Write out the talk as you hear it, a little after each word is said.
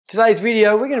Today's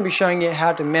video, we're going to be showing you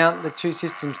how to mount the two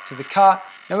systems to the cart,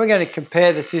 and we're going to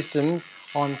compare the systems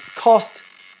on cost,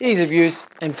 ease of use,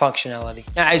 and functionality.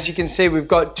 Now, as you can see, we've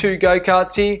got two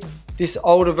go-karts here. This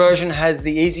older version has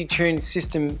the Easitune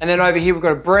system, and then over here we've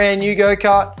got a brand new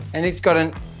go-kart, and it's got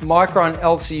a Mychron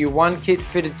LCU1 kit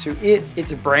fitted to it.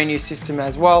 It's a brand new system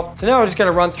as well. So now we're just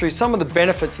going to run through some of the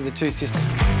benefits of the two systems.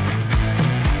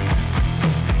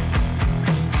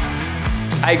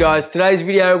 Hey guys, today's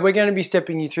video we're going to be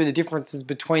stepping you through the differences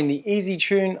between the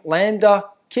Easitune LAMBDA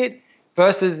kit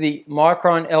versus the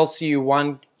Mychron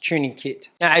LCU1 tuning kit.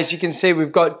 Now, as you can see,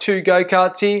 we've got two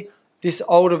go-karts here. This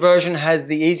older version has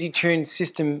the Easitune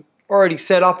system already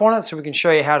set up on it, so we can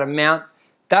show you how to mount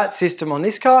that system on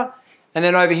this kart. And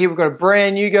then over here we've got a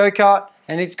brand new go-kart,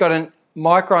 and it's got a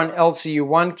Mychron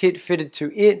LCU1 kit fitted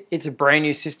to it. It's a brand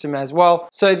new system as well.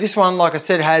 So this one, like I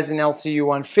said, has an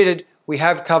LCU1 fitted. We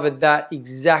have covered that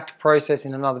exact process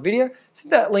in another video, so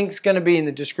that link's going to be in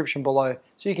the description below,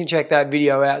 so you can check that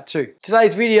video out too.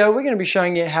 Today's video, we're going to be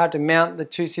showing you how to mount the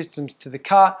two systems to the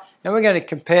cart, and we're going to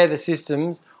compare the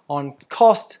systems on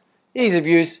cost, ease of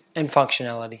use, and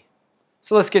functionality.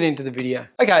 So let's get into the video.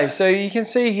 Okay, so you can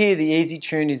see here the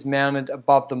Easitune is mounted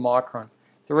above the Mychron.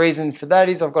 The reason for that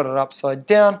is I've got it upside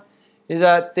down, is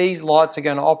that these lights are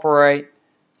going to operate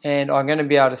and I'm going to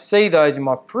be able to see those in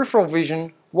my peripheral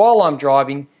vision while I'm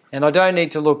driving, and I don't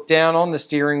need to look down on the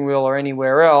steering wheel or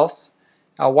anywhere else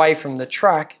away from the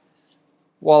track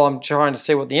while I'm trying to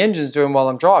see what the engine's doing while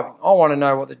I'm driving. I want to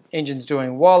know what the engine's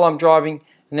doing while I'm driving,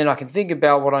 and then I can think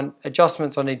about what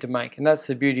adjustments I need to make, and that's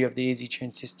the beauty of the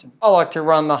Easitune system. I like to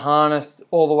run the harness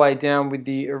all the way down with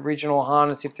the original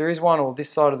harness if there is one, or this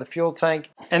side of the fuel tank,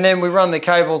 and then we run the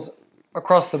cables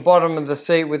across the bottom of the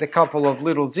seat with a couple of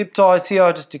little zip ties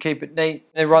here just to keep it neat.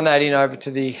 Then run that in over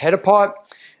to the header pipe,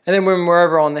 and then when we're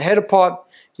over on the header pipe,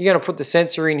 you're going to put the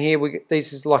sensor in here.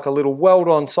 This is like a little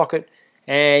weld-on socket,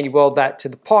 and you weld that to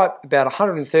the pipe about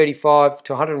 135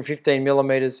 to 115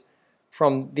 millimeters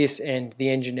from this end, the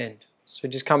engine end. So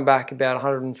just come back about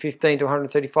 115 to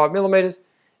 135 millimeters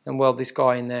and weld this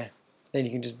guy in there. Then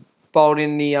you can just bolt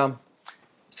in the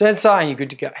sensor and you're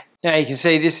good to go. Now you can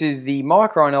see this is the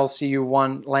Mychron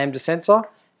LCU1 LAMBDA sensor,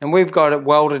 and we've got it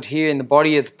welded here in the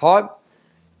body of the pipe,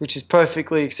 which is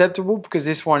perfectly acceptable because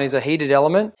this one is a heated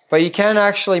element. But you can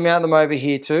actually mount them over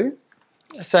here too.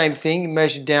 Same thing,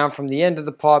 measured down from the end of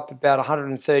the pipe about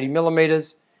 130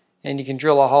 millimeters, and you can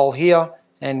drill a hole here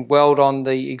and weld on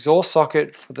the exhaust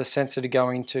socket for the sensor to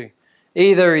go into.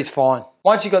 Either is fine.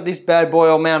 Once you've got this bad boy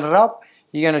all mounted up,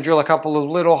 you're going to drill a couple of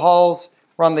little holes,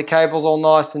 run the cables all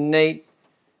nice and neat.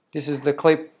 This is the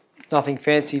clip, nothing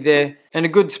fancy there. And a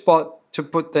good spot to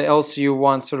put the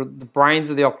LCU1, sort of the brains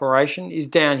of the operation, is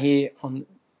down here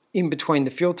in between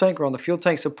the fuel tank or on the fuel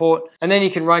tank support. And then you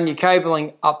can run your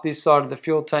cabling up this side of the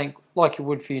fuel tank like you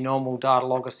would for your normal data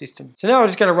logger system. So now we're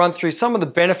just going to run through some of the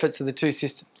benefits of the two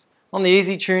systems. On the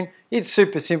Easitune, it's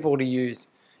super simple to use.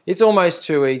 It's almost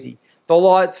too easy. The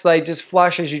lights, they just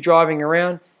flash as you're driving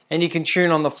around, and you can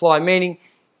tune on the fly, meaning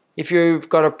if you've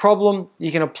got a problem,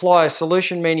 you can apply a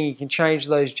solution, meaning you can change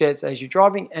those jets as you're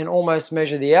driving and almost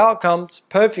measure the outcomes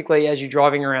perfectly as you're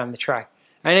driving around the track.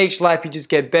 And each lap you just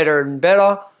get better and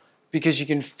better because you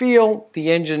can feel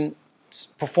the engine's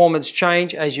performance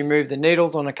change as you move the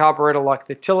needles on a carburetor like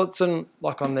the Tillotson,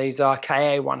 like on these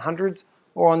KA100s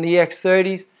or on the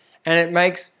X30s. And it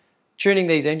makes tuning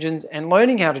these engines and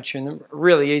learning how to tune them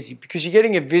really easy because you're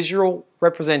getting a visual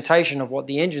representation of what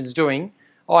the engine's doing,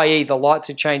 i.e. the lights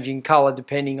are changing color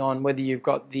depending on whether you've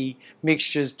got the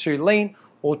mixtures too lean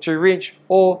or too rich,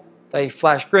 or they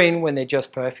flash green when they're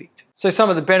just perfect. So some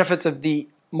of the benefits of the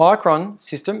Mychron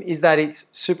system is that it's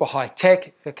super high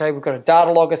tech. Okay, we've got a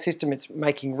data logger system. It's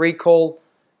making recall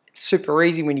super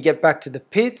easy when you get back to the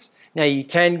pits. Now you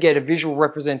can get a visual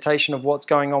representation of what's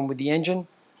going on with the engine.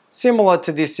 Similar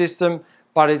to this system,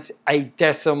 but it's a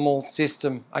decimal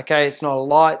system. Okay, it's not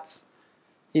lights.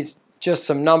 It's just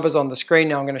some numbers on the screen.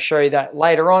 Now I'm going to show you that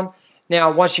later on.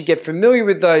 Now once you get familiar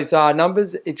with those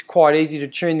numbers, it's quite easy to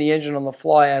tune the engine on the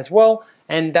fly as well,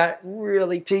 and that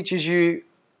really teaches you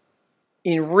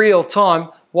in real time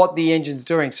what the engine's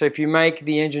doing. So if you make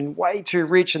the engine way too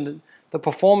rich and the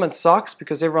performance sucks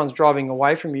because everyone's driving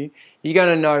away from you, you're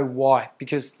going to know why,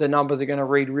 because the numbers are going to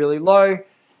read really low.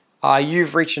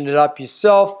 You've richened it up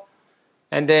yourself,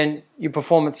 and then your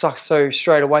performance sucks, so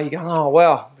straight away you go, oh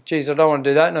wow, geez, I don't want to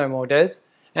do that no more, Des.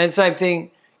 And same thing,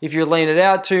 if you lean it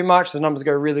out too much, the numbers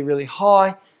go really, really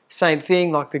high. Same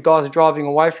thing, like the guys are driving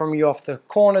away from you off the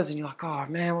corners and you're like, oh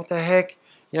man, what the heck?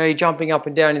 You know, you're jumping up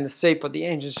and down in the seat, but the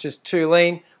engine's just too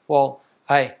lean. Well,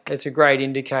 hey, it's a great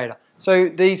indicator. So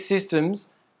these systems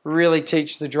really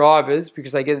teach the drivers,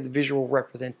 because they get the visual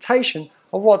representation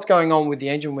of what's going on with the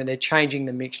engine when they're changing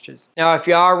the mixtures. Now, if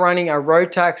you are running a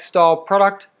Rotax style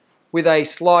product with a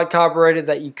slide carburetor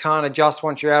that you can't adjust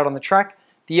once you're out on the track,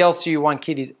 the LCU1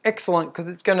 kit is excellent because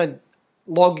it's going to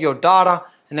log your data,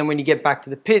 and then when you get back to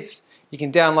the pits, you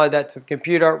can download that to the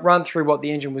computer, run through what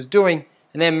the engine was doing,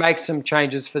 and then make some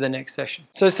changes for the next session.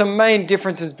 So some main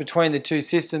differences between the two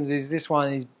systems is this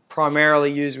one is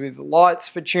primarily used with lights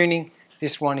for tuning.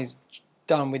 This one is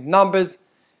done with numbers.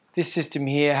 This system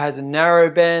here has a narrow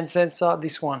band sensor.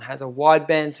 This one has a wide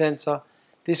band sensor.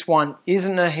 This one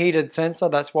isn't a heated sensor.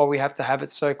 That's why we have to have it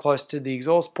so close to the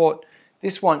exhaust port.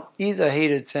 This one is a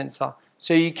heated sensor,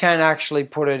 so you can actually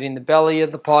put it in the belly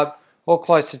of the pipe or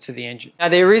closer to the engine. Now,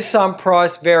 there is some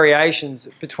price variations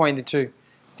between the two.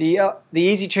 The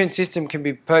Easitune system can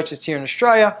be purchased here in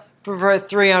Australia for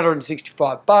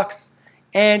 $365,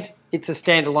 and it's a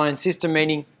standalone system,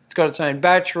 meaning it's got its own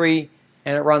battery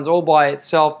and it runs all by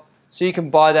itself, so you can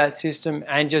buy that system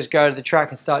and just go to the track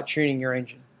and start tuning your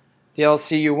engine. The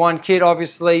LCU1 kit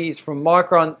obviously is from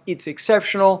Mychron. It's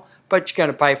exceptional, but you're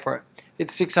going to pay for it.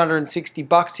 It's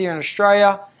 $660 here in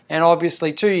Australia, and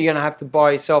obviously too, you're going to have to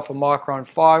buy yourself a Mychron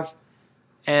 5,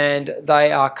 and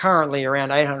they are currently around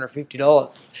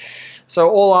 $850. So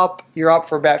all up, you're up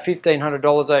for about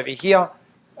 $1,500 over here,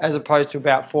 as opposed to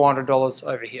about $400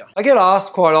 over here. I get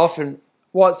asked quite often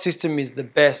what system is the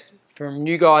best from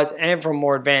new guys and from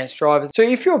more advanced drivers. So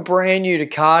if you're brand new to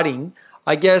karting,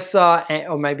 I guess,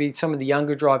 or maybe some of the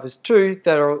younger drivers too,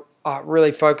 that are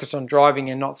really focused on driving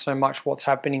and not so much what's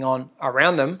happening on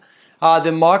around them,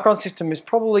 the Mychron system is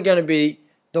probably going to be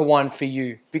the one for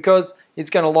you, because it's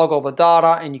going to log all the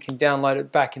data and you can download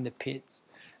it back in the pits.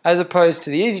 As opposed to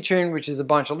the Easitune, which is a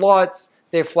bunch of lights,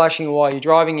 they're flashing while you're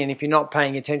driving, and if you're not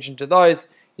paying attention to those,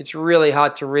 it's really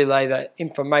hard to relay that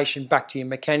information back to your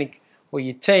mechanic or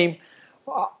your team.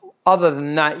 Other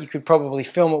than that, you could probably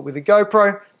film it with a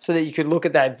GoPro so that you could look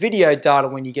at that video data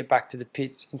when you get back to the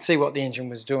pits and see what the engine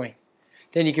was doing.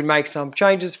 Then you can make some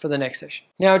changes for the next session.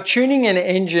 Now, tuning an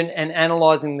engine and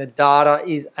analyzing the data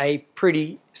is a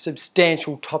pretty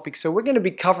substantial topic, so we're going to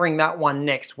be covering that one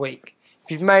next week.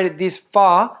 If you've made it this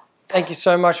far, thank you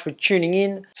so much for tuning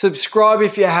in. Subscribe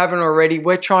if you haven't already.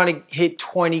 We're trying to hit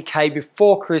 20K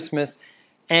before Christmas,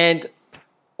 and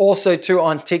also too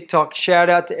on TikTok. Shout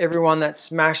out to everyone that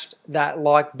smashed that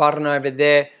like button over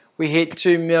there. We hit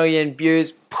 2 million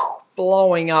views,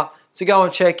 blowing up. So go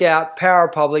and check out Power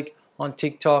Public on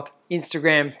TikTok,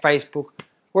 Instagram, Facebook.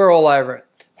 We're all over it.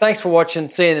 Thanks for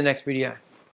watching. See you in the next video.